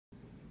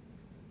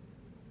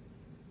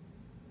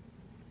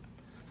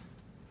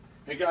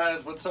Hey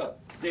guys, what's up?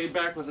 Dave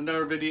back with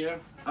another video.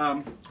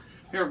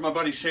 Here with my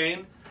buddy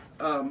Shane.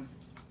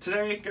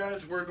 Today,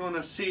 guys, we're going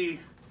to see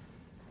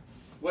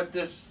what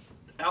this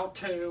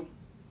Alto,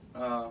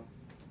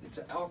 it's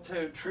an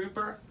Alto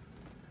Trouper,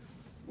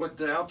 what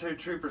the Alto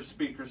Trouper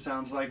speaker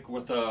sounds like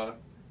with a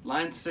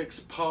Line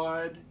 6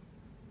 pod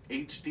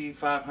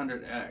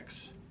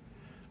HD500X.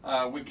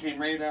 We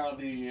came right out of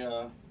the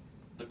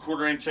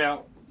 1/4 inch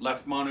out,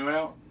 left mono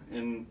out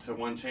into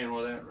one channel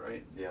of that,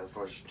 right? Yeah, the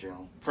first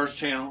channel. First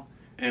channel,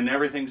 and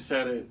everything's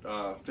set at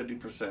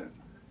 50%.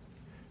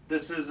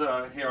 This is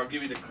here. I'll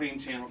give you the clean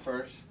channel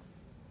first.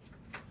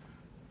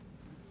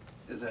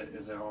 Is that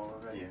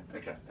all right? Yeah.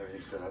 Okay.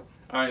 Everything's set up.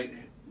 All right.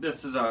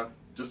 This is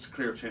just a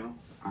clear channel.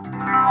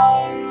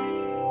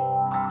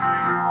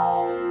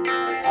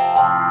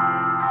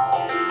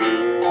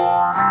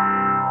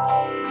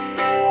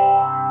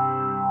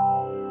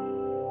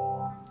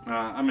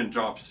 I'm in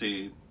drop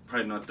C.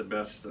 Probably not the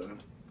best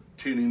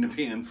tuning to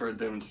be in for a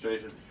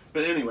demonstration.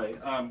 But anyway,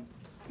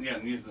 yeah,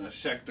 I'm using a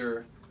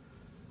Schecter.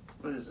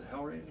 What is it?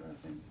 Hellraiser, I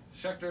think.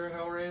 Schecter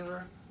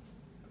Hellraiser,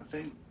 I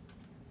think.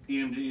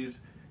 EMGs,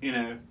 you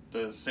know,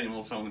 the same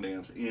old song and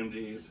dance.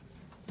 EMGs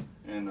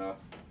and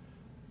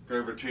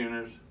Grover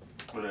tuners,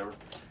 whatever.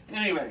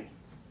 Anyway,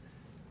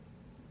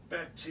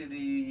 back to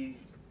the.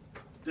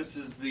 This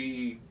is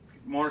the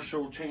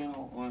Marshall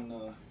channel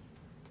on.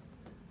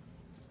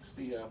 It's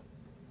the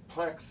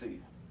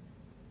Plexi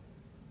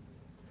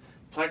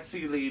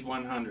Lead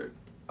 100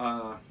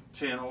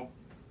 channel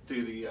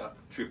through the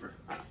Trouper.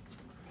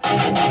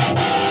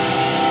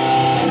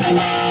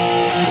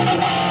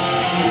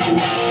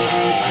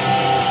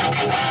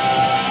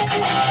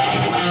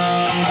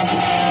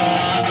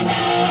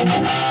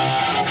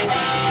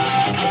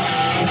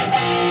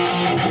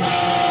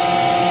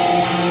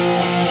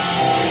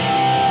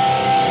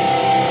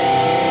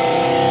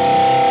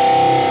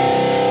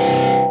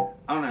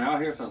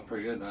 Sounds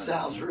pretty good.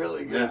 Sounds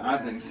really good. Yeah, man. I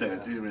think so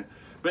too, man.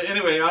 But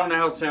anyway, I don't know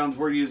how it sounds.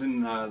 We're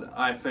using the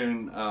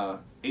iPhone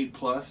 8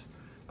 Plus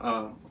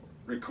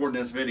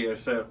recording this video.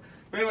 So,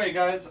 but anyway,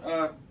 guys,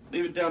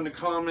 leave it down in the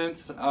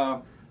comments.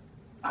 I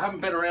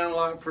haven't been around a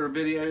lot for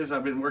videos.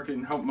 I've been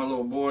working, helping my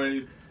little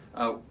boy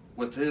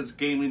with his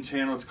gaming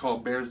channel. It's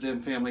called Bears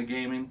Den Family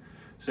Gaming.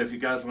 So if you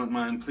guys wouldn't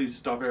mind, please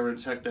stop over and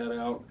check that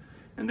out.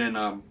 And then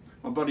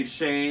my buddy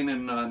Shane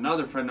and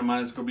another friend of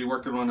mine is going to be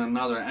working on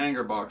another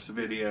Angerbox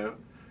video.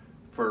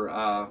 For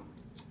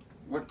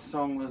what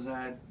song was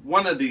that?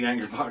 One of the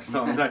Angerbox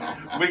songs.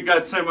 We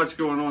got so much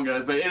going on,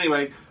 guys. But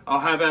anyway, I'll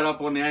have that up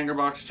on the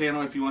Angerbox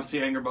channel. If you want to see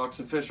Angerbox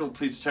official,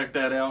 please check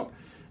that out.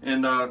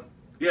 And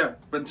yeah,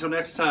 but until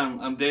next time,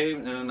 I'm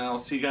Dave, and I'll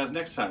see you guys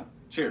next time.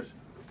 Cheers.